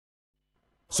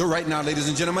So right now, ladies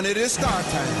and gentlemen, it is star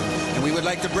time, and we would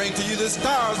like to bring to you the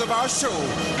stars of our show. The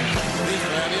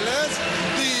fabulous,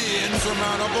 the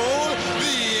insurmountable,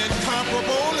 the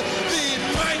incomparable, the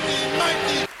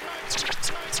mighty.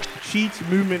 Sheets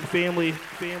Movement family.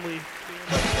 Ladies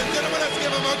and gentlemen, let's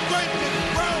give them a great big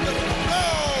round of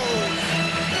applause.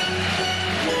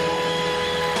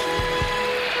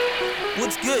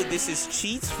 What's good? This is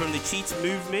Cheats from the Cheats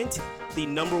Movement, the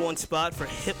 #1 spot for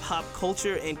hip-hop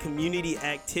culture and community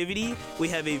activity. We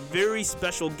have a very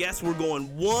special guest. We're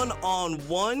going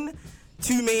one-on-one,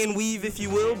 two-man weave, if you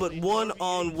will, but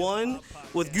one-on-one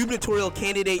with gubernatorial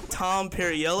candidate Tom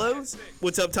Perriello.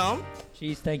 What's up, Tom?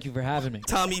 Jeez, thank you for having me.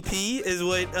 Tommy P is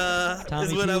what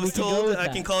Tommy I P, was told. I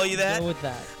can call you that. Go with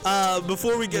that.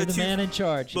 Before we go You're the man in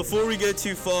charge. Before we go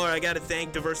too far, I got to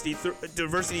thank Diversity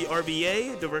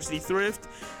RVA, Diversity Thrift.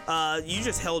 You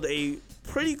just held a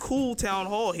pretty cool town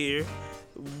hall here.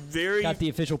 Got the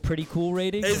official pretty cool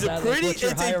rating. It's a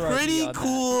pretty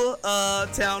cool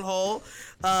town hall.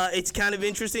 It's kind of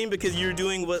interesting because you're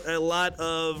doing what a lot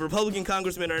of Republican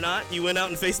congressmen are not. You went out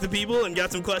and faced the people and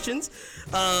got some questions,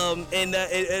 and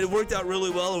it worked out really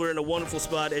well. And we're in a wonderful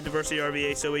spot at Diversity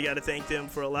RVA, so we got to thank them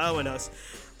for allowing us.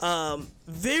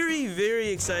 Very, very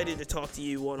excited to talk to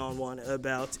you one-on-one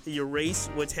about your race,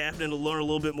 what's happening, to learn a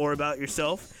little bit more about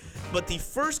yourself. But the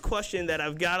first question that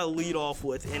I've got to lead off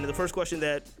with, and the first question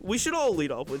that we should all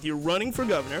lead off with, you're running for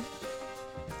governor.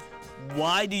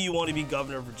 Why do you want to be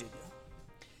governor of Virginia?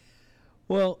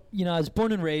 Well, I was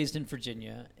born and raised in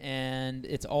Virginia, and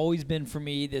it's always been for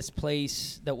me this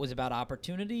place that was about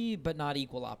opportunity, but not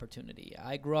equal opportunity.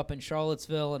 I grew up in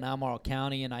Charlottesville and Albemarle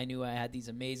County, and I knew I had these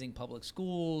amazing public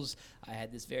schools. I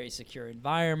had this very secure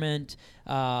environment.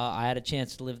 I had a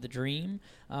chance to live the dream.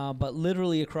 But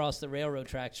literally across the railroad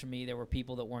tracks for me, there were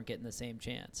people that weren't getting the same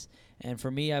chance. And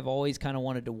for me, I've always kind of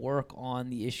wanted to work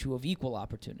on the issue of equal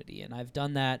opportunity. And I've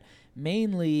done that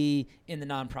mainly in the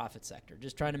nonprofit sector,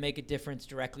 just trying to make a difference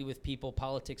directly with people.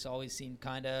 Politics always seemed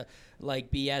kind of like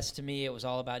BS to me. It was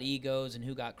all about egos and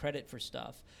who got credit for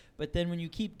stuff. But then when you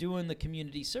keep doing the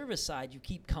community service side, you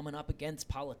keep coming up against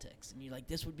politics. And you're like,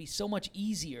 this would be so much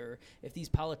easier if these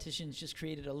politicians just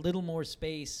created a little more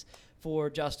space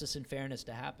for justice and fairness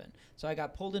to happen. So I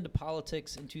got pulled into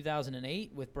politics in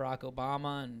 2008 with Barack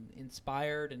Obama and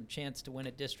inspired and chance to win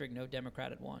a district no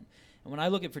Democrat had won. And when I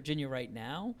look at Virginia right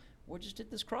now, we're just at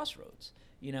this crossroads.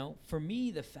 For me,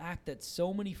 the fact that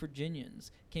so many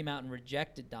Virginians came out and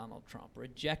rejected Donald Trump,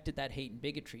 rejected that hate and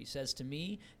bigotry, says to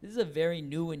me, this is a very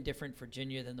new and different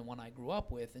Virginia than the one I grew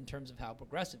up with in terms of how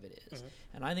progressive it is. Mm-hmm.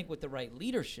 And I think with the right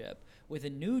leadership, with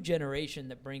a new generation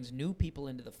that brings new people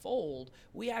into the fold,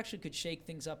 we actually could shake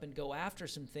things up and go after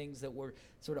some things that were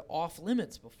sort of off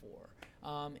limits before.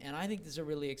 And I think this is a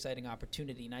really exciting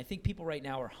opportunity. And I think people right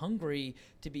now are hungry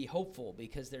to be hopeful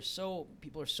because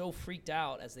people are so freaked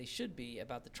out, as they should be,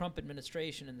 about the Trump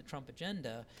administration and the Trump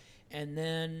agenda. And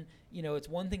then, it's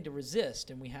one thing to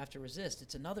resist, and we have to resist.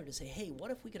 It's another to say, hey,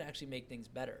 what if we could actually make things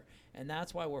better? And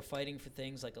that's why we're fighting for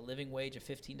things like a living wage, a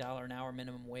 $15 an hour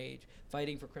minimum wage,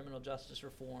 fighting for criminal justice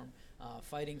reform,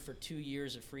 fighting for 2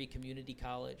 years of free community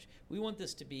college. We want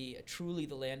this to be truly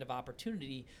the land of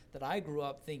opportunity that I grew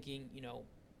up thinking,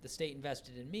 the state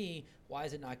invested in me. Why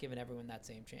is it not giving everyone that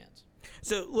same chance?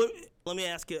 So let me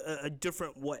ask you a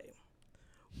different way.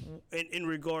 In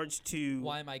regards to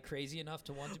why am I crazy enough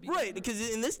to want to be right?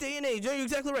 Because in this day and age, you're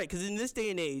exactly right. Because in this day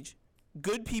and age,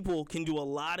 good people can do a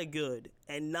lot of good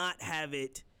and not have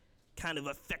it kind of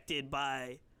affected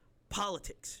by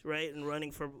politics, right? And running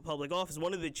for public office.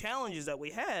 One of the challenges that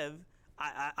we have,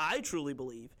 I truly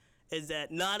believe, is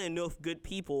that not enough good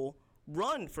people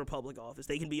run for public office.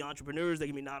 They can be entrepreneurs, they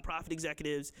can be nonprofit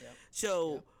executives. Yep.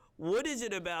 So. Yep. What is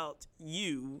it about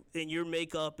you and your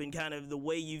makeup and kind of the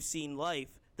way you've seen life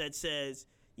that says,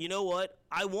 you know what,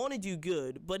 I want to do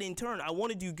good, but in turn, I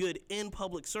want to do good in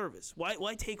public service?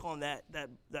 Why take on that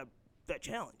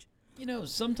challenge?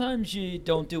 Sometimes you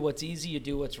don't do what's easy, you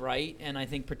do what's right. And I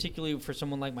think particularly for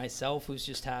someone like myself who's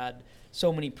just had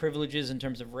so many privileges in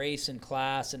terms of race and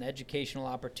class and educational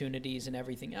opportunities and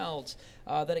everything else,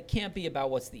 that it can't be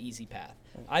about what's the easy path.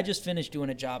 I just finished doing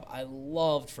a job I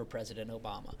loved for President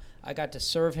Obama. I got to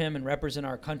serve him and represent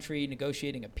our country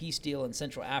negotiating a peace deal in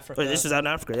Central Africa. Oh, this is out in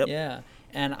Africa, yep. Yeah.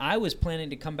 And I was planning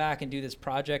to come back and do this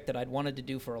project that I'd wanted to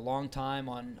do for a long time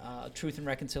on Truth and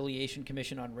Reconciliation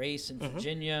Commission on Race in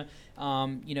Virginia.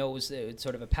 It was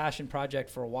sort of a passion project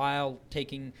for a while,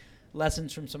 taking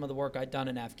lessons from some of the work I'd done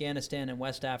in Afghanistan and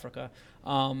West Africa.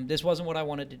 This wasn't what I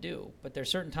wanted to do, but there's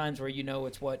certain times where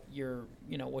it's what you're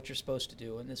supposed to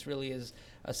do, and this really is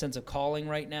a sense of calling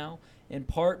right now, in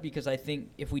part because I think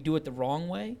if we do it the wrong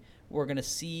way, We're going to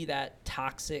see that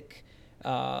toxic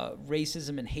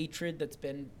racism and hatred that's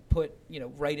been put,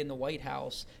 right in the White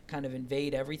House kind of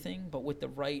invade everything. But with the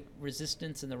right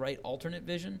resistance and the right alternate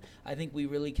vision, I think we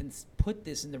really can put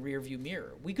this in the rearview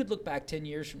mirror. We could look back 10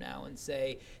 years from now and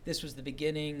say this was the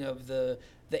beginning of the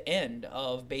end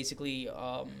of basically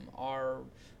our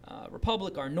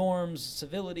republic, our norms,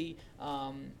 civility,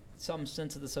 some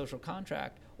sense of the social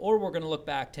contract. Or we're going to look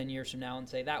back 10 years from now and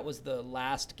say that was the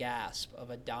last gasp of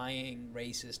a dying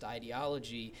racist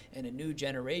ideology, and a new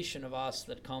generation of us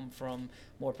that come from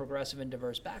more progressive and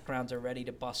diverse backgrounds are ready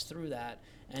to bust through that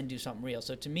and do something real.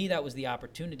 So to me, that was the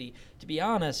opportunity. To be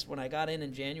honest, when I got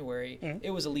in January,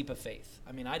 it was a leap of faith.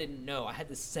 I mean, I didn't know. I had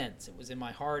this sense. It was in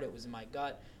my heart. It was in my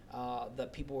gut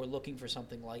that people were looking for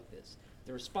something like this.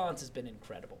 The response has been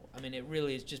incredible. I mean, it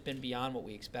really has just been beyond what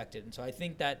we expected. And so I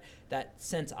think that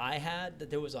sense I had, that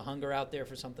there was a hunger out there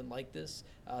for something like this,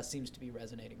 seems to be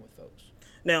resonating with folks.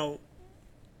 Now,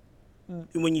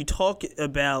 when you talk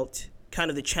about kind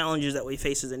of the challenges that we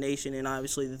face as a nation, and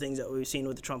obviously the things that we've seen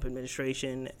with the Trump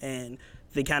administration and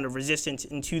the kind of resistance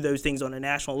into those things on a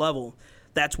national level,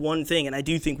 that's one thing. And I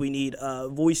do think we need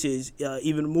voices,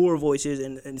 even more voices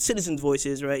and citizens'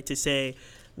 voices, right, to say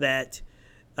that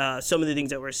some of the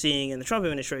things that we're seeing in the Trump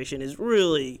administration is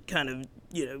really kind of,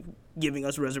 giving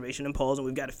us reservation and pause, and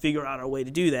we've got to figure out our way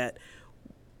to do that.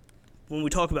 When we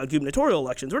talk about gubernatorial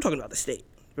elections, we're talking about the state,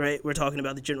 right? We're talking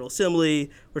about the General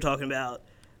Assembly. We're talking about,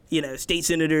 state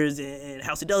senators and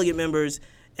House of Delegate members.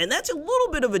 And that's a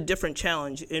little bit of a different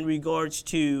challenge in regards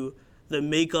to the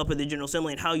makeup of the General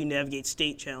Assembly and how you navigate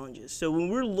state challenges. So when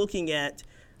we're looking at,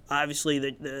 obviously,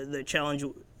 the challenge,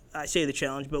 I say the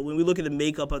challenge, but when we look at the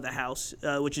makeup of the House,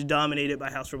 which is dominated by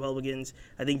House Republicans,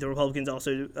 I think the Republicans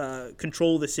also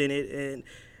control the Senate.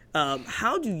 And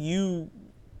how do you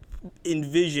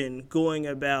envision going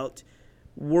about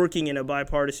working in a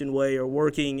bipartisan way or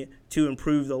working to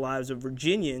improve the lives of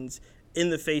Virginians in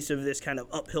the face of this kind of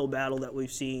uphill battle that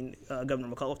we've seen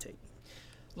Governor McAuliffe take?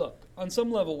 Look, on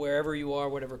some level, wherever you are,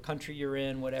 whatever country you're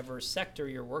in, whatever sector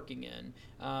you're working in,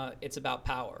 it's about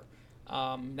power.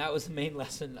 That was the main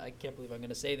lesson. I can't believe I'm going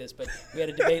to say this, but we had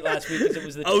a debate last week because it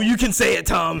was the... Oh, you can say it,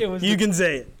 Tom. You can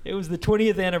say it. It was the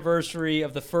 20th anniversary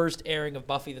of the first airing of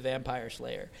Buffy the Vampire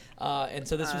Slayer, and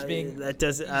so this was being... That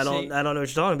doesn't... I don't know what you're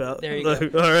talking about. There you go.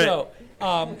 All right. So,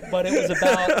 but it was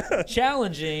about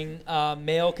challenging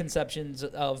male conceptions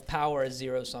of power as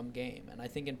zero-sum game, and I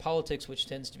think in politics, which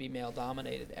tends to be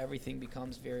male-dominated, everything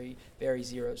becomes very, very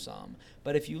zero-sum.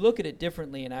 But if you look at it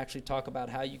differently and actually talk about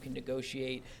how you can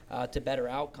negotiate to better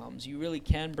outcomes, you really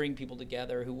can bring people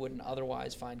together who wouldn't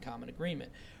otherwise find common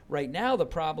agreement. Right now, the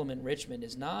problem in Richmond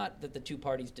is not that the two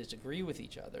parties disagree with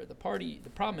each other. The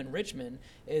problem in Richmond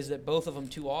is that both of them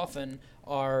too often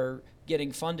are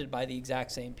getting funded by the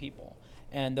exact same people.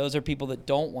 And those are people that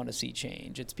don't want to see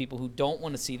change. It's people who don't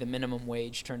want to see the minimum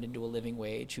wage turned into a living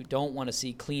wage, who don't want to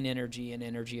see clean energy and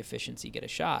energy efficiency get a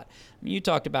shot. I mean, you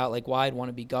talked about why I'd want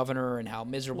to be governor and how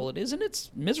miserable it is, and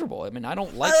it's miserable. I mean, I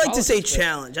don't like to say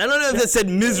challenge. I don't know if that said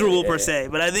miserable per se,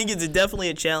 but I think it's definitely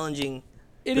a challenging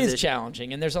It is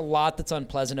challenging, and there's a lot that's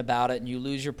unpleasant about it, and you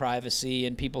lose your privacy,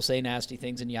 and people say nasty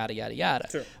things, and yada, yada, yada.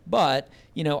 Sure. But,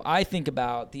 I think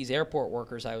about these airport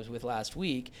workers I was with last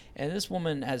week, and this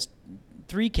woman has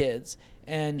 3 kids,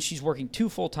 and she's working 2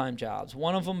 full-time jobs.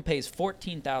 One of them pays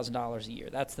 $14,000 a year.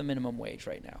 That's the minimum wage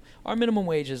right now. Our minimum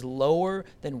wage is lower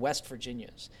than West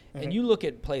Virginia's. Mm-hmm. And you look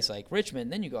at a place like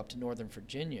Richmond, then you go up to Northern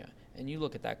Virginia, and you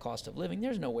look at that cost of living,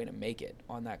 there's no way to make it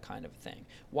on that kind of thing.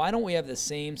 Why don't we have the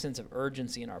same sense of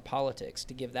urgency in our politics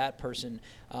to give that person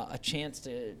a chance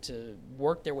to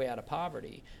work their way out of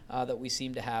poverty that we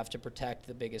seem to have to protect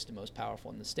the biggest and most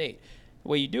powerful in the state? The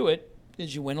way you do it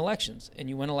is you win elections, and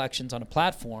you win elections on a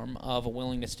platform of a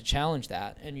willingness to challenge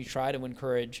that, and you try to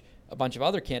encourage a bunch of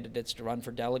other candidates to run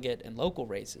for delegate and local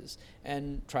races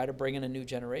and try to bring in a new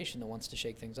generation that wants to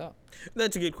shake things up.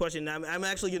 That's a good question. I'm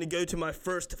actually going to go to my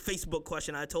first Facebook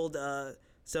question. I told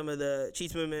some of the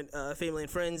Chiefs Movement family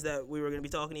and friends that we were going to be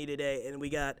talking to you today, and we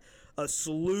got a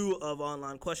slew of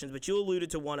online questions, but you alluded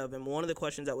to one of them. One of the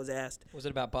questions that was asked. Was it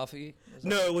about Buffy?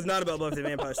 No, it was not about Buffy the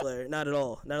Vampire Slayer. Not at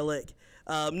all. Not a lick.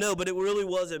 No, but it really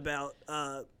was about,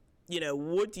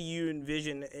 what do you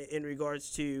envision in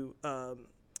regards to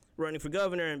running for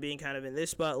governor and being kind of in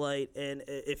this spotlight, and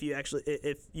if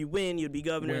you win, you'd be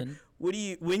governor. When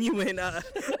you win, I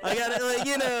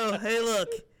gotta hey, look,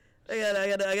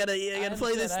 I gotta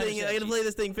play this thing. I gotta play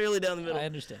this thing fairly down the middle. I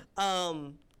understand.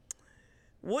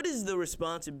 What is the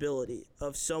responsibility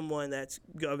of someone that's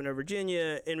governor of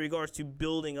Virginia in regards to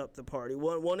building up the party?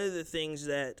 One of the things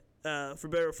that, for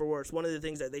better or for worse, one of the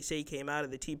things that they say came out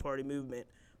of the Tea Party movement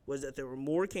was that there were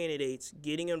more candidates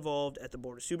getting involved at the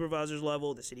Board of Supervisors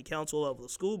level, the City Council level, the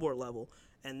school board level,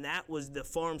 and that was the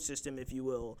farm system, if you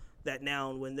will, that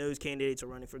now when those candidates are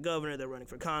running for governor, they're running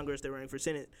for Congress, they're running for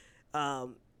Senate.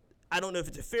 I don't know if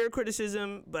it's a fair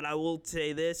criticism, but I will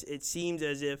say this. It seems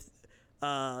as if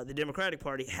the Democratic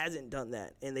Party hasn't done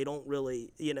that, and they don't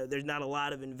really, there's not a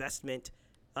lot of investment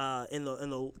in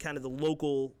the kind of the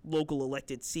local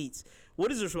elected seats.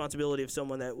 What is the responsibility of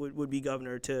someone that would be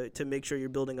governor to make sure you're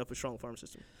building up a strong farm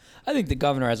system? I think the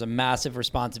governor has a massive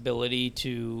responsibility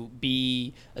to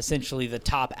be essentially the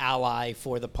top ally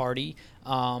for the party.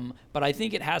 But I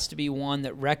think it has to be one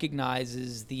that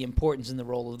recognizes the importance and the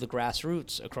role of the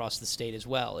grassroots across the state as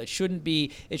well. It should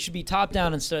be top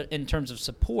down in terms of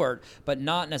support, but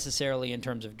not necessarily in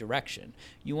terms of direction.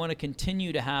 You want to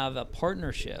continue to have a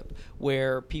partnership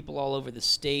where people all over the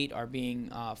state are being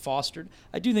fostered.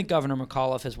 I do think Governor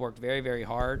McAuliffe has worked very, very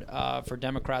hard for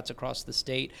Democrats across the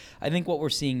state. I think what we're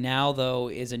seeing now, though,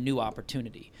 is a new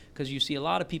opportunity, because you see a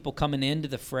lot of people coming into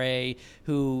the fray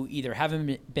who either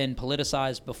haven't been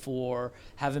politicized before,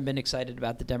 haven't been excited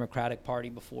about the Democratic Party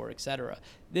before, et cetera.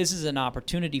 This is an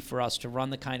opportunity for us to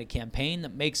run the kind of campaign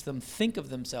that makes them think of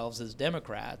themselves as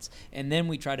Democrats, and then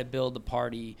we try to build the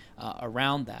party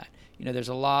around that. There's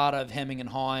a lot of hemming and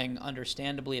hawing,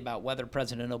 understandably, about whether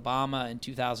President Obama in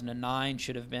 2009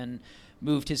 should have been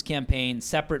moved his campaign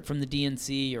separate from the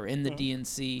DNC or in the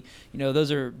DNC.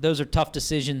 Those are tough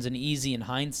decisions and easy in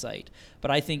hindsight.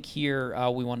 But I think here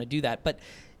we want to do that. But,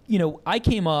 I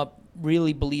came up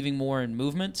really believing more in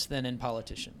movements than in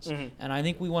politicians. And I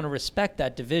think we want to respect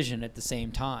that division at the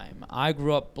same time. I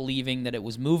grew up believing that it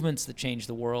was movements that changed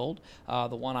the world.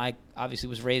 The one I obviously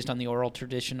was raised on the oral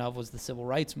tradition of was the civil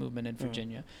rights movement in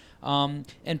Virginia.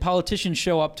 And politicians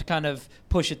show up to kind of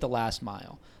push it the last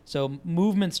mile. So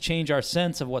movements change our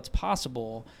sense of what's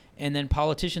possible, and then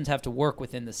politicians have to work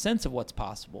within the sense of what's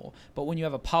possible. But when you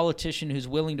have a politician who's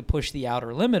willing to push the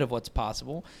outer limit of what's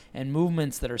possible and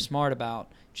movements that are smart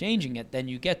about changing it, then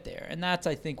you get there. And that's,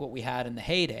 I think, what we had in the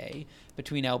heyday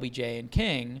between LBJ and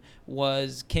King,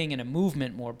 was King and a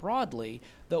movement more broadly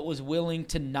that was willing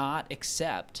to not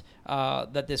accept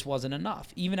that this wasn't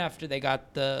enough. Even after they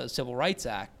got the Civil Rights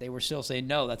Act, they were still saying,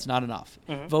 no, that's not enough.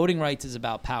 Voting rights is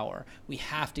about power. We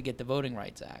have to get the Voting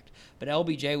Rights Act. But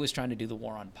LBJ was trying to do the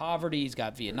war on poverty. He's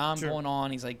got Vietnam going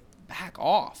on. He's like, back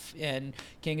off. And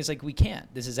King is like, we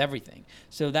can't. This is everything.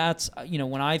 So that's,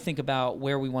 when I think about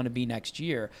where we want to be next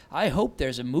year, I hope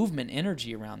there's a movement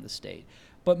energy around the state.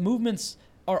 But movements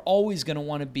are always going to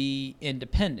want to be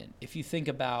independent. If you think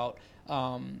about,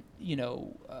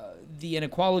 the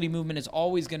inequality movement is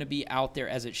always going to be out there,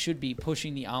 as it should be,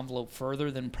 pushing the envelope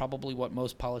further than probably what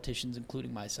most politicians,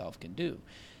 including myself, can do.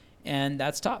 And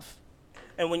that's tough.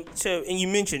 And you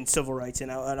mentioned civil rights,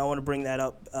 and I want to bring that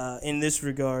up in this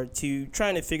regard to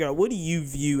trying to figure out, what do you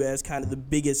view as kind of the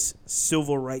biggest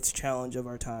civil rights challenge of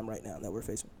our time right now that we're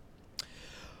facing?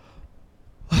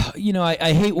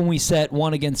 I hate when we set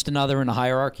one against another in a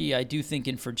hierarchy. I do think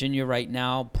in Virginia right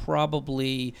now,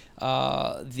 probably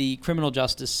the criminal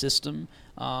justice system,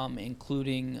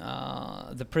 including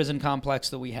the prison complex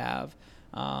that we have,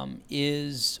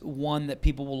 is one that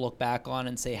people will look back on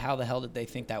and say, how the hell did they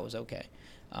think that was okay?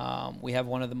 We have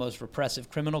one of the most repressive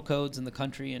criminal codes in the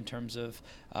country in terms of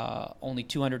only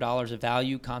 $200 of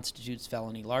value constitutes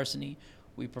felony larceny.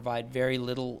 We provide very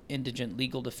little indigent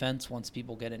legal defense once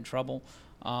people get in trouble.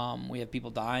 We have people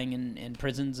dying in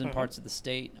prisons in parts of the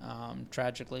state,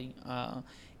 tragically.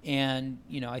 And,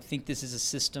 I think this is a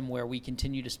system where we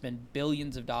continue to spend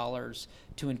billions of dollars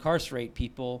to incarcerate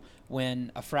people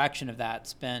when a fraction of that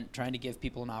spent trying to give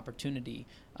people an opportunity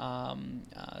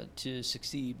to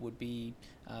succeed would be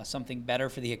something better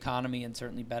for the economy and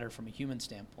certainly better from a human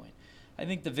standpoint. I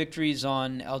think the victories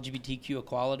on LGBTQ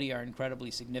equality are incredibly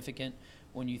significant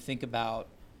when you think about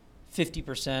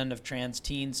 50% of trans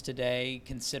teens today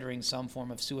considering some form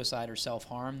of suicide or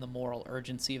self-harm. The moral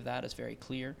urgency of that is very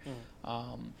clear.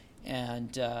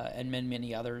 And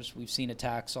many others. We've seen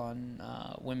attacks on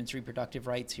women's reproductive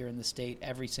rights here in the state,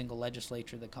 every single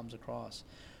legislature that comes across.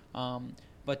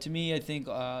 But to me, I think,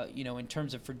 in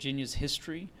terms of Virginia's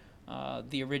history,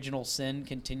 the original sin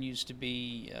continues to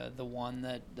be the one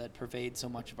that pervades so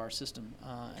much of our system.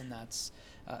 And that's,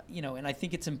 and I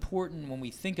think it's important when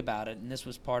we think about it, and this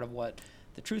was part of what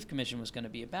the Truth Commission was going to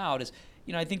be about, is,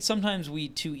 I think sometimes we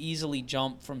too easily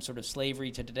jump from sort of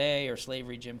slavery to today or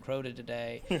slavery Jim Crow to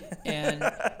today. And,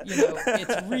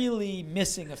 it's really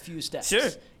missing a few steps.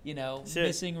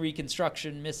 Missing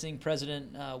Reconstruction, missing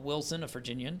President Wilson, a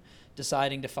Virginian,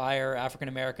 deciding to fire African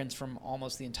Americans from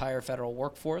almost the entire federal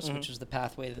workforce, which was the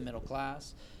pathway to the middle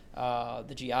class.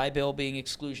 the GI Bill being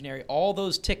exclusionary, all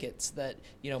those tickets that,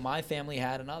 my family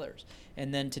had and others.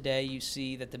 And then today you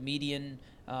see that the median,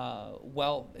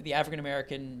 the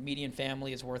African-American median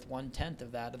family is worth 1/10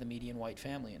 of that of the median white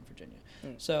family in Virginia.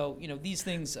 So, these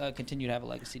things continue to have a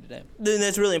legacy today. Then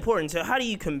that's really important. So how do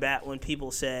you combat when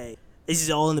people say, this is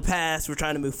all in the past, we're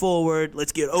trying to move forward,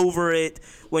 let's get over it,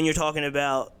 when you're talking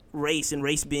about race, and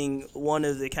race being one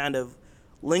of the kind of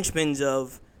linchpins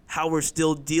of how we're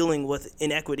still dealing with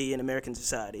inequity in American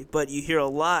society? But you hear a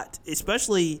lot,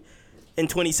 especially in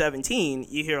 2017,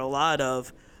 you hear a lot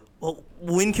of, well,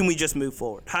 when can we just move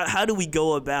forward? How do we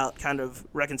go about kind of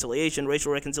reconciliation,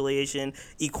 racial reconciliation,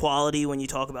 equality, when you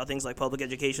talk about things like public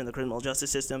education, the criminal justice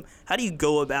system? How do you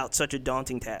go about such a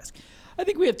daunting task? I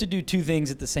think we have to do two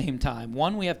things at the same time.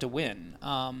 One, we have to win.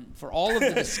 For all of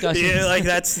the discussions. Yeah, like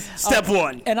that's step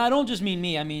one. And I don't just mean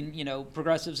me. I mean,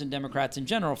 progressives and Democrats in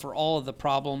general, for all of the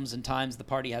problems and times the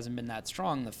party hasn't been that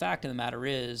strong, the fact of the matter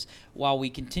is, while we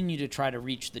continue to try to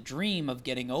reach the dream of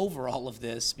getting over all of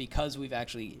this, because we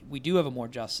do have a more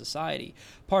just society,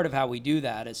 part of how we do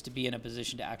that is to be in a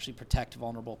position to actually protect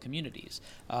vulnerable communities,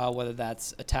 whether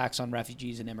that's attacks on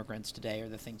refugees and immigrants today or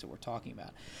the things that we're talking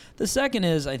about. The second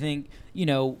is, I think,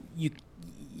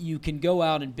 you can go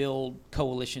out and build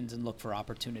coalitions and look for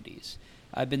opportunities.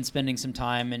 I've been spending some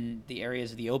time in the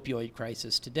areas of the opioid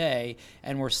crisis today,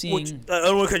 and we're seeing... I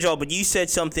don't want to cut you off, but you said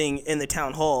something in the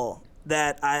town hall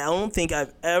that I don't think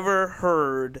I've ever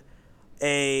heard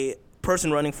a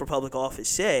person running for public office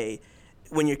say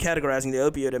when you're categorizing the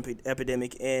opioid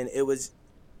epidemic, and it was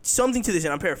something to this,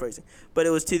 and I'm paraphrasing, but it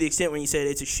was to the extent when you said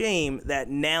it's a shame that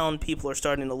now people are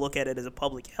starting to look at it as a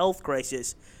public health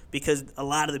crisis because a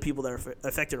lot of the people that are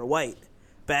affected are white.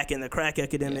 Back in the crack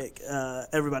epidemic,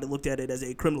 everybody looked at it as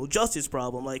a criminal justice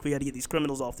problem, like we got to get these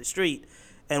criminals off the street.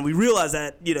 And we realize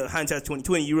that, hindsight's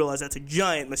 2020, you realize that's a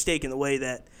giant mistake in the way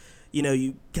that,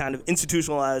 you kind of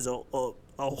institutionalize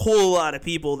a whole lot of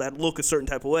people that look a certain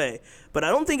type of way. But I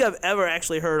don't think I've ever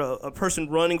actually heard a person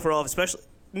running for office, especially,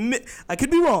 I could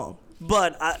be wrong,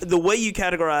 but the way you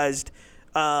categorized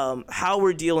how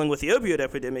we're dealing with the opioid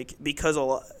epidemic,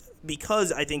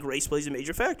 because I think race plays a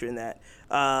major factor in that,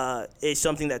 is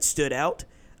something that stood out.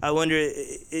 I wonder,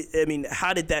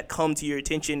 how did that come to your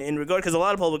attention in regard? Because a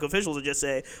lot of public officials will just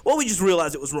say, well, we just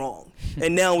realized it was wrong,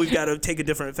 and now we've got to take a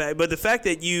different fact. But the fact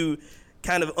that you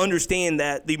kind of understand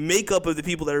that the makeup of the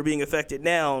people that are being affected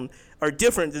now are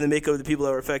different than the makeup of the people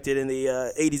that were affected in the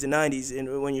 80s and 90s,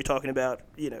 and when you're talking about,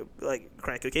 like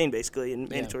crack cocaine, basically, and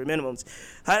mandatory minimums.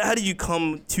 How did you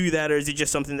come to that, or is it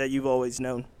just something that you've always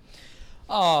known?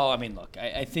 Oh, look,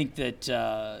 I think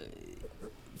that,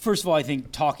 first of all, I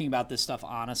think talking about this stuff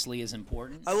honestly is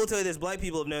important. I will tell you this, black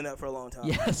people have known that for a long time.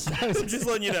 Yes. I'm just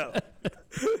letting you know.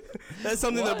 That's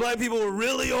something that black people were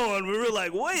really on. We were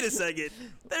like, wait a second,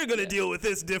 they're going to deal with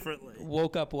this differently.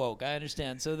 Woke up woke. I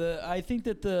understand. So I think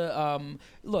that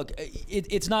look,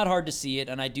 it's not hard to see it,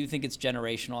 and I do think it's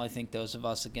generational. I think those of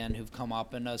us, again, who've come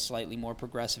up in a slightly more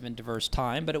progressive and diverse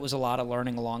time, but it was a lot of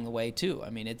learning along the way, too.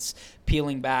 It's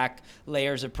peeling back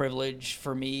layers of privilege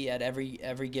for me at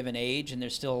every given age, and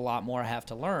there's still a lot more I have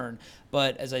to learn.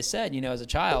 But as I said, as a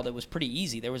child, it was pretty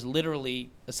easy. There was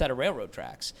literally a set of railroad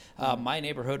tracks. My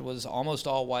neighborhood was almost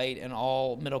all white and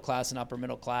all middle class and upper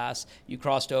middle class. You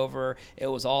crossed over, it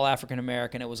was all African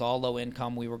American, it was all low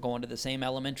income. We were going to the same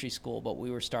elementary school, but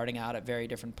we were starting out at very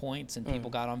different points, and people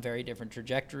got on very different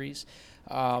trajectories.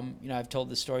 I've told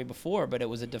this story before, but it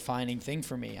was a defining thing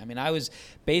for me. I was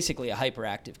basically a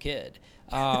hyperactive kid.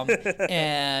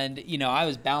 And, I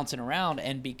was bouncing around,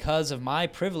 and because of my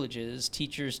privileges,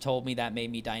 teachers told me that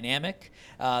made me dynamic,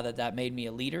 that made me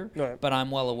a leader. Right. But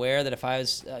I'm well aware that if I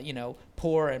was,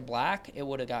 poor and black, it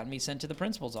would have gotten me sent to the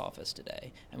principal's office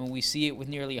today. We see it with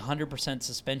nearly 100%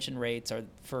 suspension rates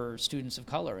for students of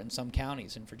color in some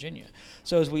counties in Virginia.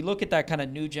 So as we look at that kind of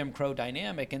new Jim Crow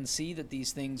dynamic and see that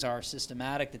these things are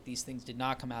systematic, that these things did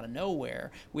not come out of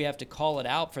nowhere, we have to call it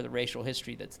out for the racial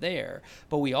history that's there.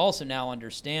 But we also now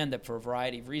understand that for a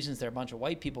variety of reasons, there are a bunch of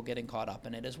white people getting caught up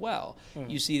in it as well.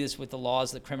 You see this with the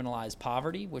laws that criminalize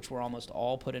poverty, which were almost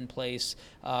all put in place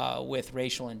with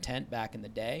racial intent back in the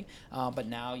day. But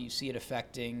now you see it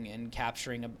affecting and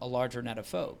capturing a larger net of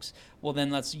folks. Well, then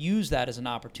let's use that as an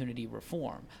opportunity to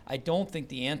reform. I don't think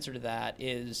the answer to that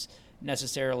is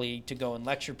necessarily to go and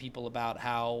lecture people about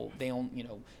how they don't,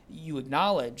 you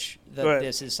acknowledge that Right.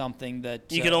 this is something that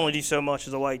You can only do so much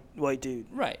as a white dude.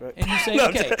 right. Right. And you say, No,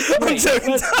 okay, I'm great,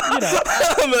 joking. let's, But I'm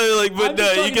no,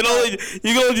 just you talking can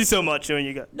about- only do so much when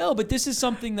you got. No, but this is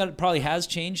something that probably has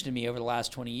changed in me over the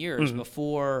last 20 years. Mm-hmm.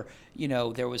 Before,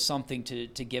 there was something to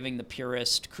giving the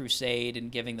purist crusade and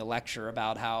giving the lecture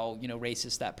about how,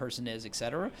 racist that person is, et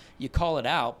cetera. You call it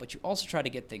out, but you also try to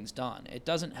get things done. It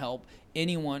doesn't help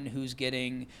anyone who's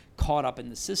getting caught up in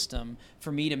the system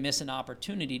for me to miss an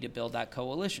opportunity to build that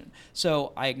coalition.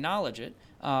 So I acknowledge it.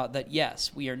 That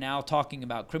yes, we are now talking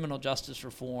about criminal justice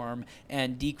reform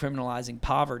and decriminalizing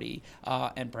poverty,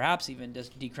 and perhaps even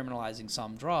just decriminalizing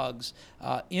some drugs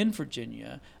in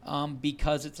Virginia,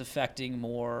 because it's affecting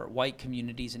more white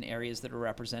communities in areas that are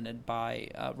represented by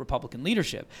Republican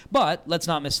leadership. But let's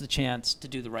not miss the chance to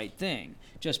do the right thing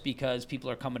just because people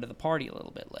are coming to the party a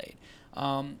little bit late.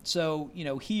 So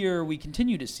here we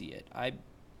continue to see it. I,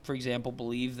 for example,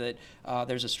 believe that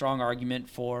there's a strong argument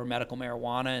for medical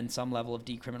marijuana and some level of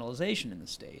decriminalization in the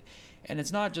state. And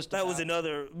it's not just That was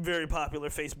another very popular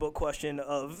Facebook question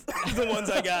of the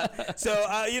ones I got. So,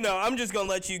 I'm just going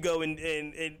to let you go and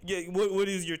what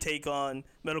is your take on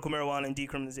medical marijuana and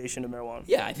decriminalization of marijuana?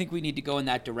 Yeah, I think we need to go in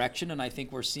that direction, and I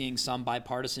think we're seeing some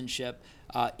bipartisanship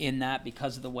in that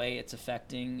because of the way it's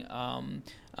affecting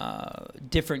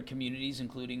different communities,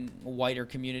 including whiter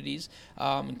communities,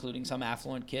 including some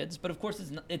affluent kids. But of course,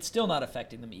 it's still not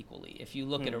affecting them equally. If you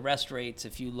look at arrest rates,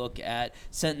 if you look at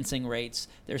sentencing rates,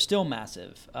 there's still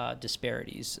massive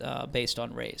disparities based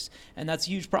on race. And that's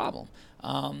a huge problem.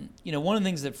 One of the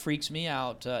things that freaks me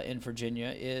out in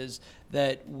Virginia is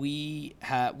that we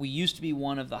used to be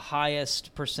one of the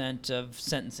highest percent of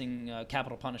sentencing,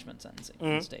 capital punishment sentencing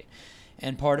in the state.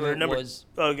 And part of it was...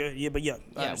 Okay, yeah, but yeah.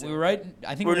 Yeah, we were right.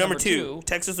 I think we we were number two.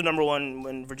 Texas was number one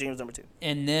when Virginia was number two.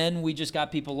 And then we just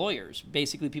got people lawyers.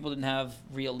 Basically, people didn't have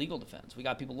real legal defense. We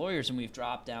got people lawyers, and we've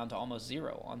dropped down to almost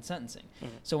zero on sentencing.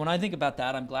 Mm-hmm. So when I think about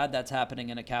that, I'm glad that's happening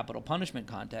in a capital punishment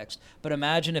context. But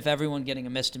imagine if everyone getting a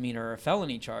misdemeanor or a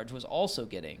felony charge was also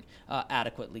getting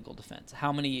adequate legal defense.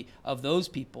 How many of those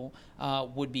people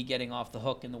would be getting off the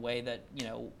hook in the way that,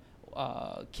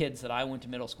 kids that I went to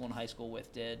middle school and high school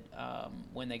with did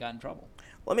when they got in trouble?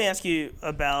 Let me ask you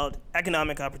about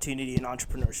economic opportunity and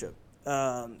entrepreneurship,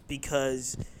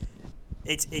 because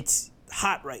it's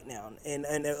hot right now, and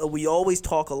we always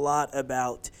talk a lot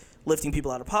about lifting people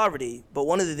out of poverty, but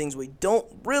one of the things we don't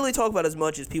really talk about as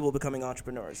much is people becoming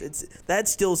entrepreneurs. That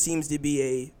still seems to be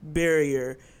a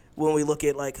barrier when we look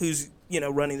at like who's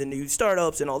running the new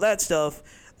startups and all that stuff.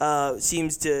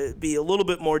 Seems to be a little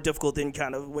bit more difficult than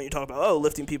kind of when you talk about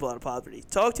lifting people out of poverty.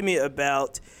 Talk to me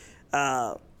about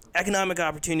economic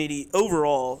opportunity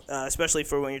overall, especially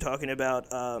for when you're talking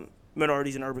about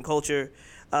minorities in urban culture.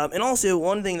 And also,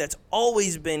 one thing that's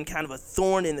always been kind of a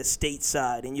thorn in the state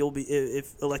side, and you'll be,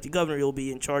 if elected governor, you'll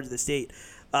be in charge of the state,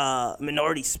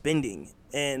 minority spending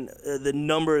and the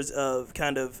numbers of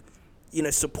kind of,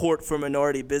 support for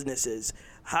minority businesses.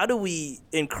 How do we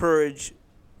encourage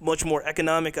much more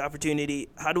economic opportunity?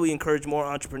 How do we encourage more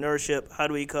entrepreneurship? How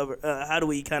do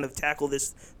we kind of tackle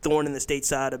this thorn in the state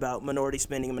side about minority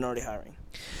spending and minority hiring?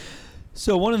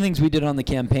 So one of the things we did on the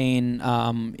campaign,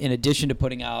 in addition to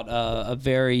putting out a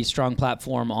very strong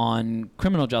platform on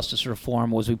criminal justice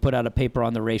reform, was we put out a paper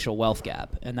on the racial wealth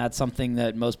gap. And that's something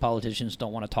that most politicians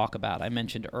don't want to talk about. I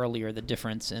mentioned earlier the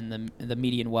difference in the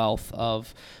median wealth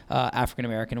of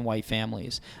African-American and white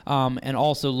families. And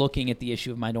also looking at the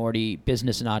issue of minority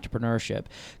business and entrepreneurship.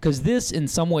 Because this, in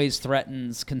some ways,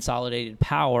 threatens consolidated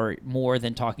power more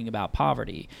than talking about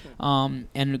poverty. And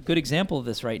a good example of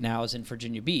this right now is in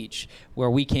Virginia Beach,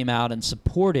 where we came out and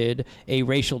supported a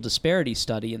racial disparity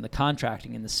study in the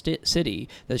contracting in the city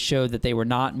that showed that they were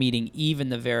not meeting even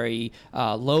the very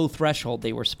low threshold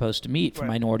they were supposed to meet for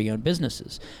minority-owned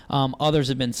businesses. Others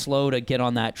have been slow to get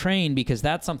on that train because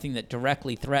that's something that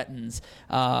directly threatens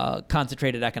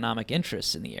concentrated economic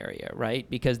interests in the area, right?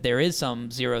 Because there is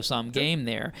some zero-sum game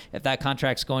there. If that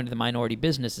contract's going to the minority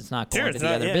business, it's not going to the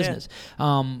other business.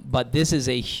 But this is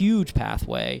a huge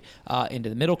pathway into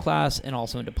the middle class and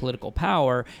also into political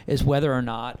power, is whether or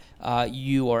not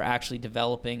you are actually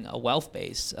developing a wealth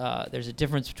base. There's a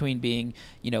difference between being,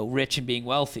 rich and being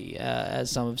wealthy,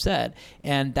 as some have said,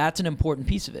 and that's an important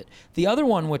piece of it. The other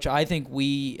one, which I think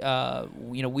we've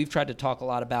tried to talk a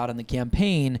lot about in the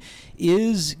campaign,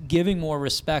 is giving more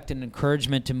respect and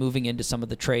encouragement to moving into some of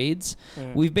the trades.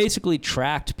 We've basically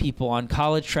tracked people on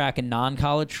college track and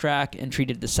non-college track and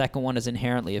treated the second one as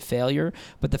inherently a failure.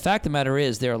 But the fact of the matter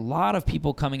is there are a lot of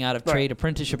people coming out of trade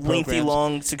apprenticeship programs lengthy,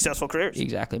 long, successful careers.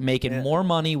 Exactly. Making more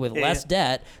money with less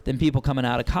debt than people coming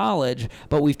out of college.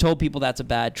 But we've told people that's a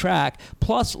bad track.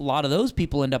 Plus, a lot of those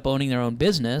people end up owning their own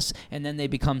business, and then they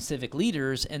become civic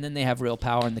leaders, and then they have real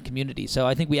power in the community. So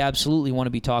I think we absolutely want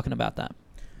to be talking about that.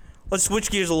 Let's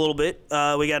switch gears a little bit.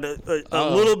 We got a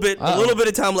little bit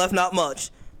of time left, not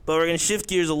much, but we're going to shift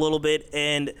gears a little bit.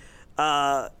 And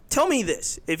tell me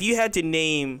this. If you had to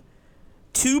name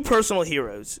 2 personal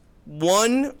heroes,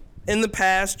 one in the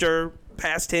past or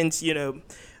past tense, and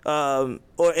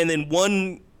then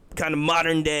one kind of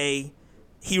modern day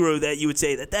hero that you would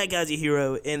say that guy's a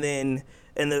hero, and then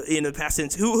in the past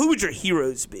tense, who would your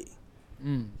heroes be?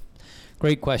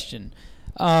 Great question.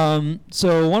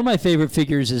 So one of my favorite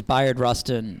figures is Bayard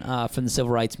Rustin from the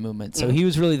Civil Rights Movement. So he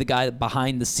was really the guy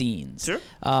behind the scenes. Sure.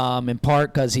 In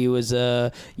part because he was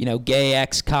a gay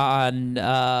ex-con,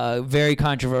 very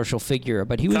controversial figure,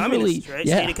 but he was communist, right?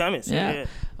 Stated communist. Yeah.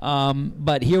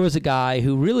 But here was a guy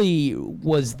who really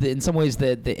was, in some ways,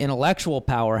 the intellectual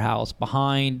powerhouse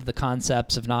behind the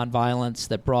concepts of nonviolence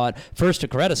that brought first to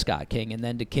Coretta Scott King and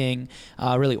then to King,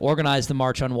 really organized the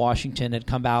March on Washington, had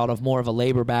come out of more of a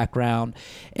labor background.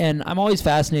 And I'm always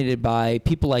fascinated by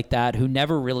people like that who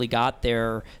never really got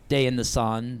their day in the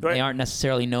sun. Right. They aren't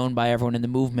necessarily known by everyone in the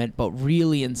movement, but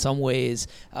really in some ways,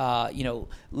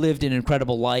 lived an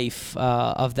incredible life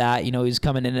of that. He was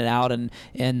coming in and out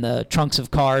in the trunks of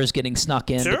cars, getting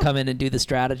snuck in to come in and do the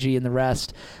strategy and the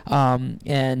rest.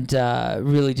 And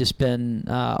really just been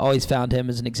always found him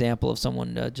as an example of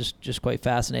someone just quite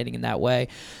fascinating in that way.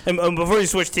 And before you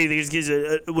switch to these,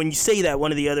 when you say that,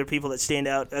 one of the other people that stand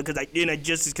out, because I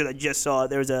just saw it,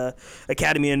 there was a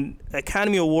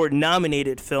Academy Award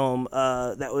nominated film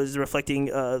that was reflecting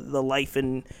the life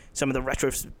and some of the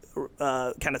retro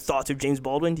kind of thoughts of James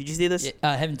Baldwin. Did you see this?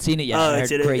 I haven't seen it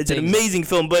yet. It's an amazing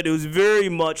film, but it was very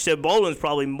much so. Baldwin's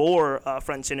probably more front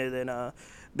and center than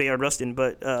Bayard Rustin,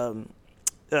 but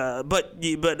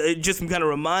it just kind of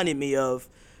reminded me of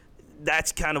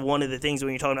that's kind of one of the things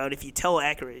when you're talking about if you tell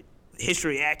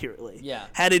history accurately. Yeah.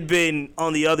 Had it been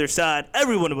on the other side,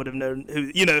 everyone would have known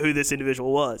who this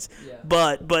individual was. Yeah.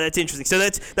 But that's interesting. So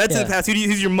that's in the past.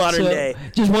 Who's your modern day?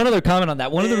 Just one other comment on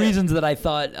that. One of the reasons that I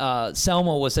thought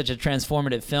Selma was such a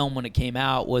transformative film when it came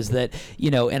out was that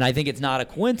and I think it's not a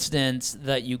coincidence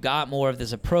that you got more of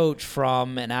this approach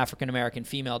from an African American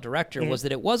female director was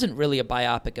that it wasn't really a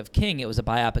biopic of King. It was a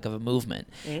biopic of a movement.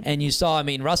 And you saw,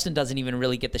 Rustin doesn't even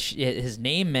really get his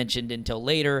name mentioned until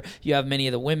later. You have many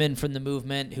of the women from the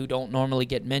movement who don't normally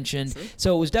get mentioned. Sure.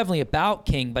 So it was definitely about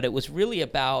King, but it was really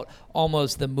about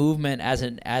almost the movement as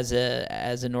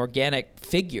an organic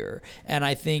figure. And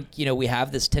I think we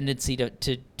have this tendency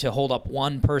to hold up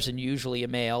one person, usually a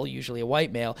male, usually a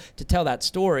white male, to tell that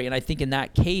story. And I think in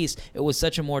that case, it was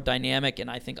such a more dynamic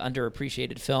and I think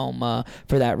underappreciated film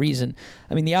for that reason.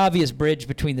 The obvious bridge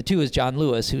between the two is John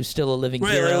Lewis, who's still a living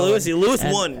hero. Lewis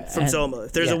won from Selma.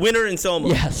 If there's a winner in Selma,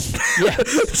 yes.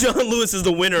 John Lewis is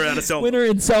the winner out of Selma. Winner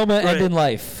in Selma and in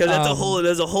life. Because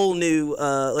there's a whole new,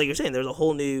 like you're saying, there's a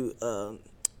whole new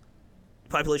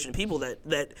population of people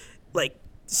that like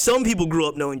some people grew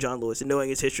up knowing John Lewis and knowing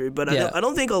his history, but I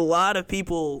don't think a lot of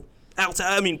people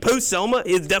outside. Post Selma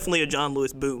is definitely a John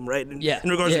Lewis boom, right? In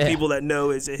regards to people that know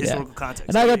his historical context.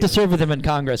 And I got to serve with him in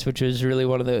Congress, which was really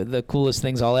one of the coolest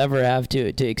things I'll ever have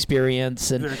to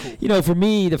experience. And very cool. For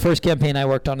me, the first campaign I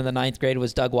worked on in the 9th grade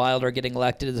was Doug Wilder getting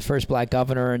elected as the first black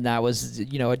governor, and that was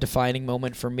a defining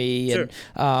moment for me. Sure.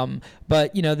 And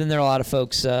but then there are a lot of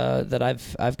folks that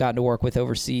I've gotten to work with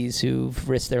overseas who've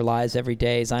risked their lives every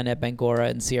day. Zainab Bangura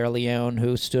in Sierra Leone,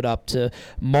 who stood up to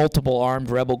multiple armed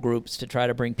rebel groups to try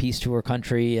to bring peace to her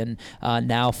country, and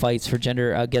now fights for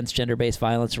against gender-based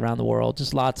violence around the world.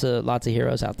 Just lots of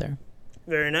heroes out there.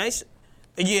 Very nice.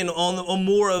 Again, on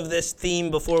more of this theme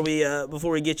before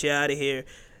we get you out of here,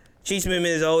 Chiefs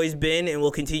Movement has always been and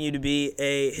will continue to be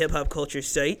a hip hop culture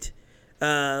site.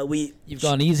 You've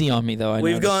gone easy on me though.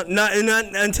 We've gone not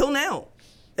until now,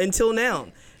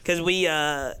 because we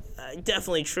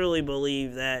definitely truly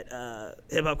believe that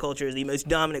hip hop culture is the most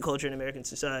dominant culture in American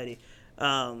society.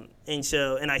 And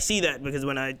I see that because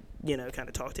when I kind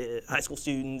of talk to high school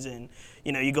students and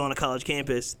you go on a college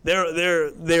campus,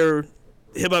 their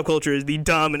hip hop culture is the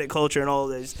dominant culture in all of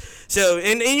this. So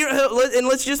and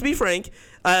let's just be frank,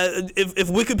 if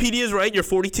Wikipedia is right, you're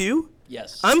 42.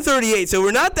 Yes. I'm 38, so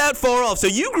we're not that far off. So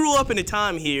you grew up in a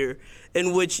time here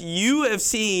in which you have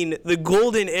seen the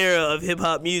golden era of hip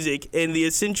hop music and the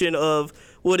ascension of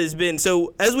what has been.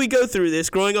 So as we go through this,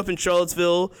 growing up in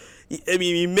Charlottesville,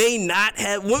 you may not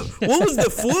have. What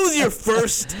was your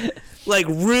first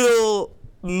real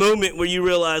moment where you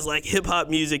realized hip hop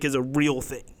music is a real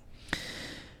thing?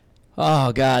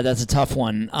 Oh God, that's a tough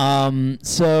one.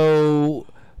 So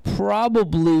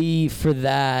probably for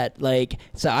that,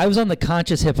 so I was on the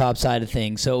conscious hip hop side of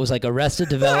things. So it was like Arrested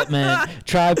Development,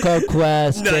 Tribe Called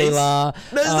Quest, Nice. De La.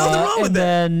 There's nothing wrong with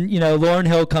that. And then Lauryn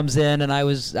Hill comes in, and I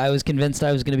was convinced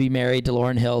I was going to be married to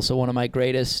Lauryn Hill. So one of my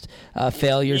greatest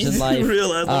failures in life. You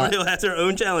realize Lauryn Hill has her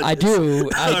own challenges. I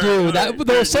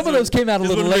do. Some of those came out a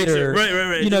little later.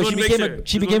 Right.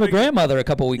 She became a grandmother a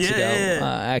couple weeks ago,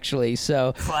 actually.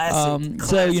 So Classic.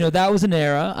 that was an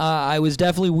era. I was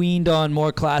definitely weaned on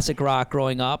more classic rock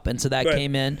growing up, and so that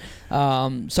came in.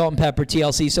 Salt and Pepper,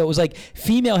 TLC. So it was like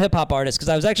female hip hop artists, because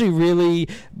I was actually really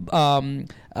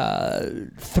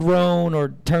thrown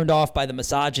or turned off by the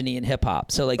misogyny in hip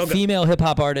hop. So female hip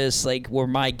hop artists were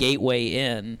my gateway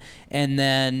in, and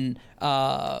then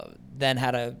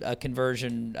had a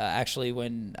conversion actually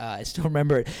when I still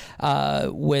remember it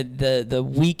with the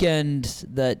weekend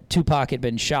that Tupac had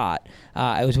been shot.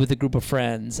 I was with a group of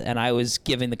friends, and I was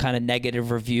giving the kind of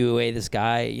negative review, hey, this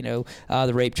guy,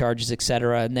 the rape charges,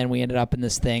 etc. And then we ended up in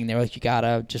this thing. They were like, you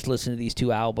gotta just listen to these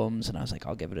 2 albums, and I was like,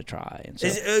 I'll give it a try. And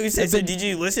so, did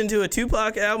you listen to a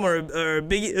Tupac album or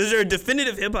Biggie? Is there a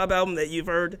definitive hip hop album that you've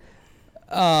heard?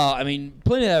 Plenty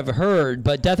that I've heard,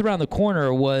 but Death Around the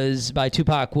Corner was by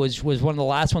Tupac was one of the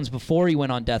last ones before he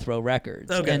went on Death Row Records.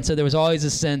 Okay. And so there was always a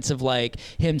sense of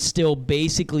him still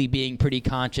basically being pretty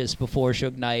conscious before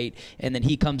Suge Knight, and then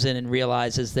he comes in and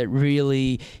realizes that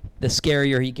really the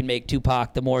scarier he can make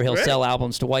Tupac, the more he'll sell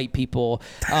albums to white people.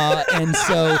 And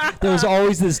so there was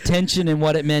always this tension in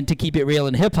what it meant to keep it real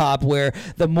in hip hop, where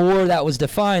the more that was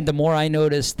defined, the more I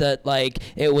noticed that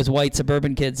it was white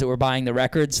suburban kids that were buying the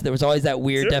records. There was always that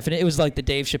weird definite. It was like the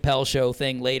Dave Chappelle show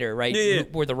thing later, right? Yeah.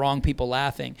 Were the wrong people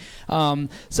laughing.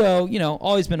 So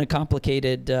always been a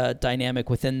complicated dynamic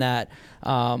within that.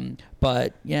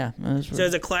 But yeah. So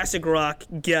as a classic rock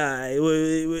guy,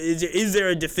 is there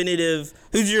a definitive?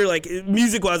 Who's your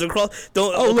music-wise across?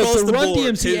 Across the Run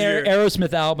board, DMC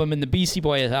Aerosmith album and the Beastie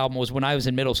Boys album was when I was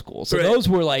in middle school. So those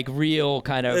were real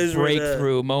kind of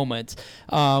breakthrough moments.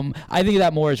 I think of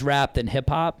that more as rap than hip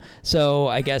hop. So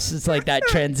I guess it's that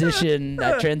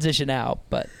transition out.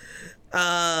 But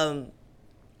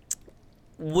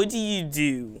what do you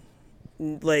do?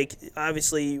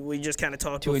 Obviously, we just kind of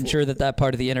talked to before. Ensure that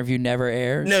part of the interview never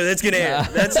airs. No, that's gonna air.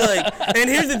 That's and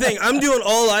here's the thing: I'm doing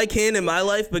all I can in my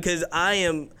life because I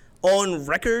am on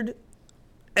record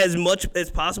as much as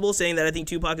possible saying that I think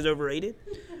Tupac is overrated.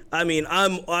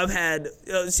 I've had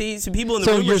some people in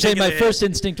the room. So you're saying my first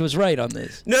instinct was right on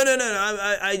this? No.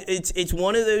 It's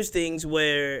one of those things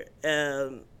where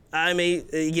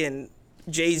again,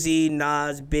 Jay-Z,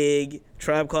 Nas, Big,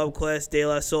 Tribe Called Quest, De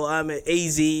La Soul. I'm an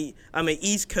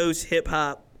East Coast hip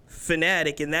hop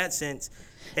fanatic in that sense.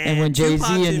 And when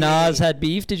Jay-Z and Nas had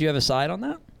beef, did you have a side on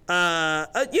that?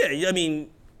 Yeah.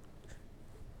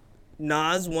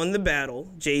 Nas won the battle,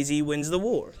 Jay-Z wins the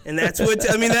war, and that's what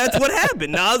that's what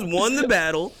happened. Nas won the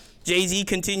battle, Jay-Z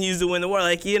continues to win the war.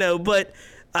 But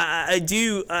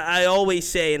I always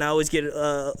say, and I always get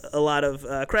a lot of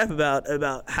crap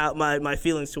about how my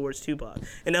feelings towards Tupac.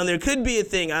 And now there could be a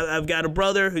thing. I've got a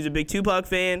brother who's a big Tupac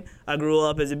fan. I grew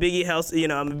up as a Biggie house.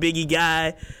 I'm a Biggie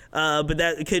guy. But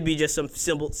that could be just some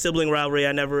sibling rivalry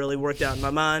I never really worked out in my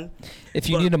mind. If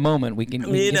you need a moment, we can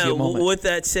give you a moment. With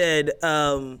that said,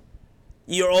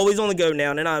 you're always on the go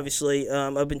now, and obviously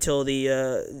up until the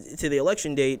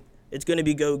election date, it's going to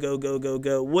be go, go, go, go,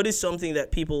 go. What is something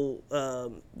that people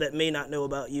that may not know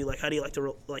about you? How do you like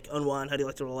to unwind? How do you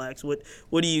like to relax? What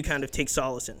do you kind of take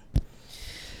solace in?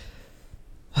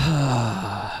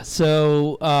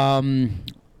 So I'm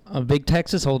a big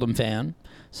Texas Hold'em fan.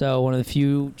 So one of the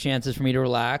few chances for me to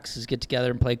relax is get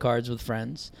together and play cards with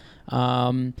friends.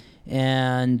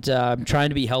 And I'm trying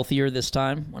to be healthier this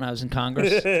time. When I was in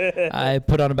Congress, I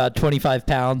put on about 25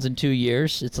 pounds in 2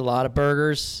 years. It's a lot of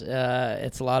burgers.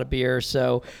 It's a lot of beer.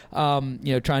 So,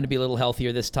 trying to be a little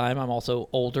healthier this time. I'm also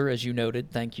older, as you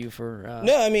noted. Thank you for.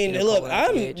 Look,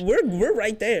 we're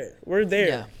right there. We're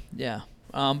there. Yeah.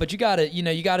 But you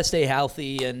gotta stay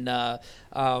healthy. And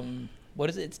what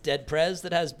is it? It's Dead Prez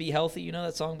that has "Be Healthy." You know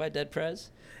that song by Dead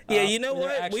Prez? Yeah, you know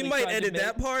what? We might edit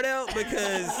that part out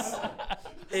because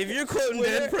if you're quoting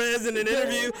Dead Prez in an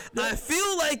interview, I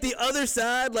feel like the other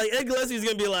side, Ed Gillespie's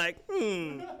going to be like,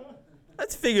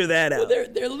 let's figure that out. Well,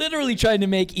 they're literally trying to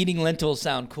make eating lentils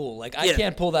sound cool. I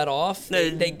can't pull that off.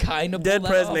 They kind of pull Dead that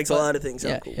Prez off, makes a lot of things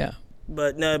sound cool. Yeah.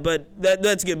 But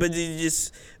that's good. But you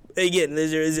just, again,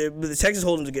 the Texas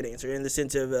Hold'em's a good answer in the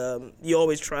sense of you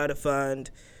always try to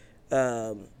find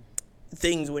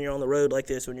things when you're on the road like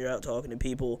this, when you're out talking to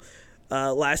people.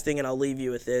 Last thing, and I'll leave you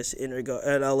with this and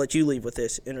I'll let you leave with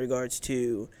this in regards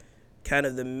to kind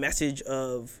of the message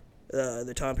of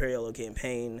the Tom Perriello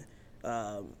campaign.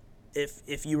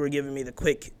 If you were giving me the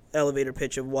quick elevator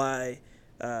pitch of why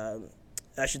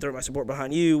I should throw my support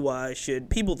behind you, why should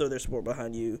people throw their support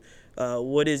behind you,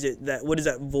 what is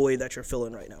that void that you're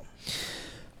filling right now?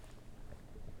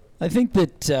 I think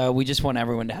that we just want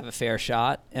everyone to have a fair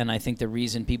shot, and I think the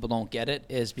reason people don't get it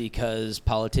is because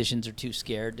politicians are too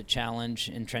scared to challenge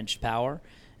entrenched power.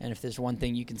 And if there's one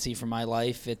thing you can see from my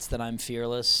life, it's that I'm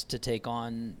fearless to take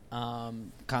on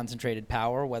concentrated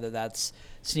power, whether that's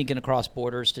sneaking across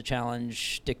borders to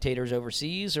challenge dictators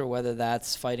overseas or whether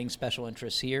that's fighting special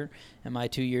interests here. In my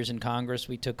 2 years in Congress,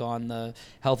 we took on the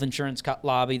health insurance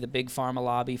lobby, the big pharma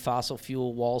lobby, fossil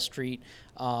fuel, Wall Street.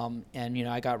 And,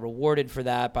 I got rewarded for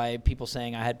that by people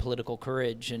saying I had political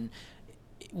courage. And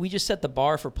we just set the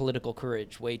bar for political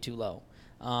courage way too low.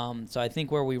 So I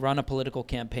think where we run a political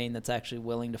campaign that's actually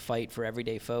willing to fight for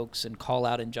everyday folks and call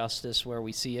out injustice where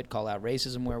we see it, call out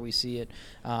racism where we see it,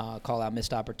 call out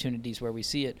missed opportunities where we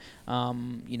see it,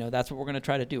 that's what we're going to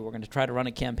try to do. We're going to try to run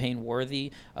a campaign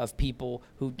worthy of people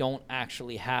who don't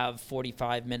actually have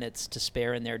 45 minutes to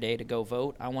spare in their day to go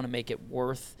vote. I want to make it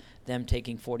worth them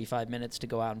taking 45 minutes to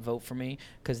go out and vote for me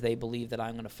because they believe that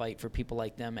I'm going to fight for people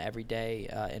like them every day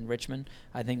in Richmond.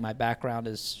 I think my background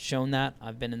has shown that.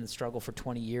 I've been in the struggle for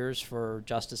 20 years for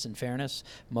justice and fairness,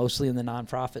 mostly in the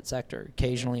nonprofit sector,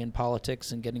 occasionally in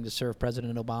politics and getting to serve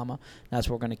President Obama. That's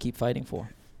what we're going to keep fighting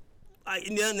for.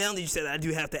 Now that you said that, I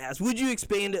do have to ask, would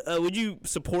you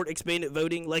support expanded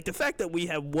voting? Like the fact that we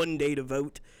have 1 day to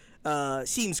vote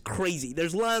seems crazy.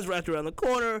 There's lines wrapped around the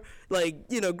corner.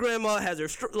 Grandma has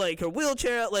her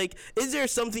wheelchair out. Is there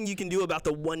something you can do about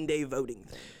the 1 day voting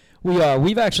thing?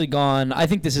 We've actually gone, I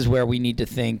think this is where we need to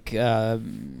think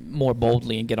more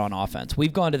boldly and get on offense.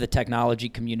 We've gone to the technology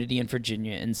community in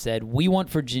Virginia and said, we want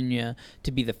Virginia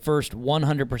to be the first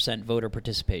 100% voter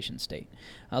participation state.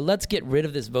 Let's get rid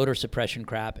of this voter suppression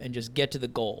crap and just get to the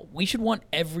goal. We should want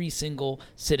every single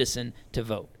citizen to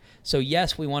vote. So,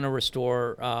 yes, we want to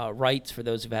restore rights for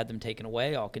those who've had them taken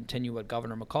away. I'll continue what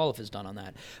Governor McAuliffe has done on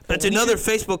that. That's another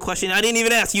Facebook question. I didn't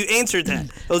even ask. You answered that.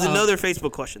 It was another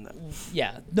Facebook question, though.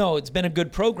 Yeah. No, it's been a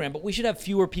good program, but we should have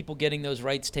fewer people getting those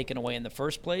rights taken away in the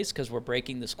first place because we're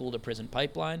breaking the school-to-prison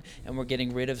pipeline and we're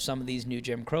getting rid of some of these new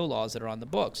Jim Crow laws that are on the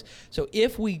books. So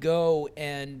if we go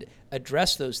and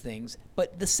address those things,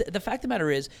 but the fact of the matter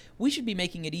is we should be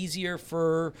making it easier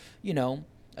for,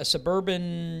 a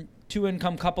suburban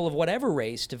two-income couple of whatever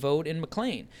race to vote in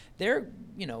McLean.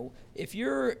 If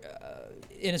you're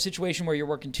in a situation where you're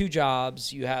working 2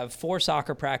 jobs, you have 4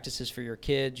 soccer practices for your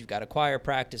kids, you've got a choir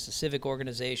practice, a civic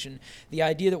organization, the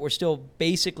idea that we're still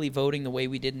basically voting the way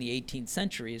we did in the 18th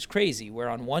century is crazy, where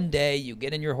on one day you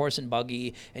get in your horse and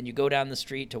buggy and you go down the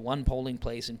street to one polling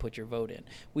place and put your vote in.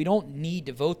 We don't need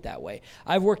to vote that way.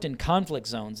 I've worked in conflict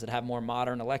zones that have more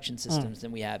modern election systems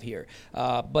than we have here.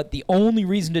 But the only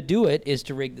reason to do it is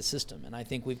to rig the system. And I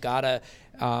think we've got to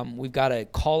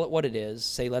call it what it is,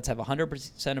 say let's have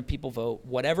 100% of people vote,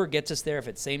 whatever gets us there, if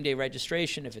it's same-day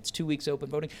registration, if it's 2 weeks open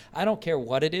voting, I don't care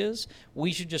what it is.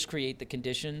 We should just create the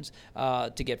conditions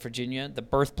to get Virginia, the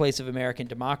birthplace of American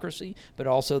democracy, but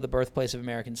also the birthplace of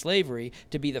American slavery,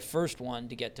 to be the first one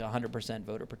to get to 100%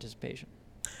 voter participation.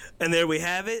 And there we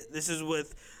have it. This is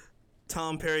with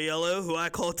Tom Perriello, who I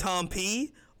call Tom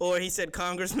P., or he said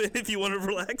Congressman, if you want to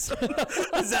relax.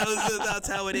 That's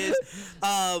how it is.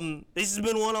 This has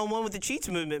been One-on-One with the Cheats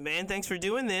Movement, man. Thanks for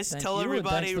doing this. Tell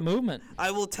everybody. Thanks the movement. I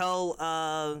will tell.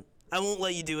 I won't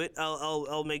let you do it.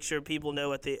 I'll make sure people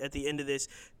know at the end of this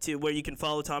to where you can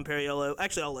follow Tom Perriello.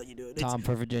 Actually, I'll let you do it.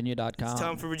 TomForVirginia.com.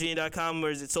 TomForVirginia.com, or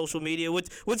is it social media?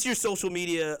 What's your social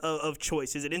media of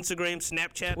choice? Is it Instagram,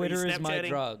 Snapchat? Twitter is my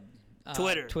drug.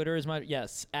 Twitter is my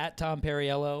at Tom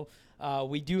Perriello.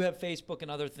 We do have Facebook and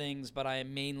other things, but I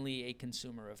am mainly a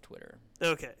consumer of Twitter.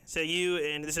 Okay, so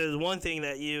this is one thing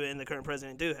that you and the current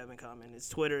president do have in common, is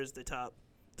Twitter is the top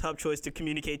choice to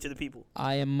communicate to the people.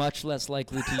 I am much less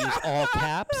likely to use all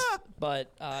caps,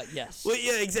 but yes. Well,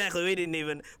 yeah, exactly. We didn't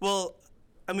even. Well,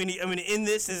 I mean, in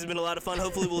this has been a lot of fun.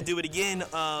 Hopefully, we'll do it again.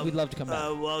 We'd love to come back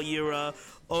while you're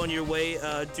on your way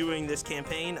during this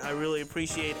campaign. I really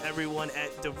appreciate everyone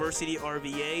at Diversity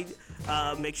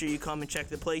RVA. Make sure you come and check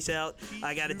the place out.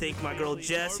 I got to thank my girl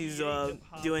Jess, who's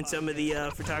doing some of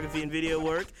the photography and video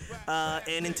work.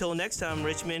 And until next time,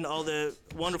 Richmond, all the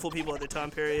wonderful people at the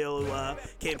Tom Perriello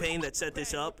campaign that set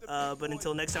this up. But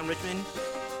until next time, Richmond,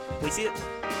 we see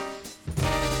it.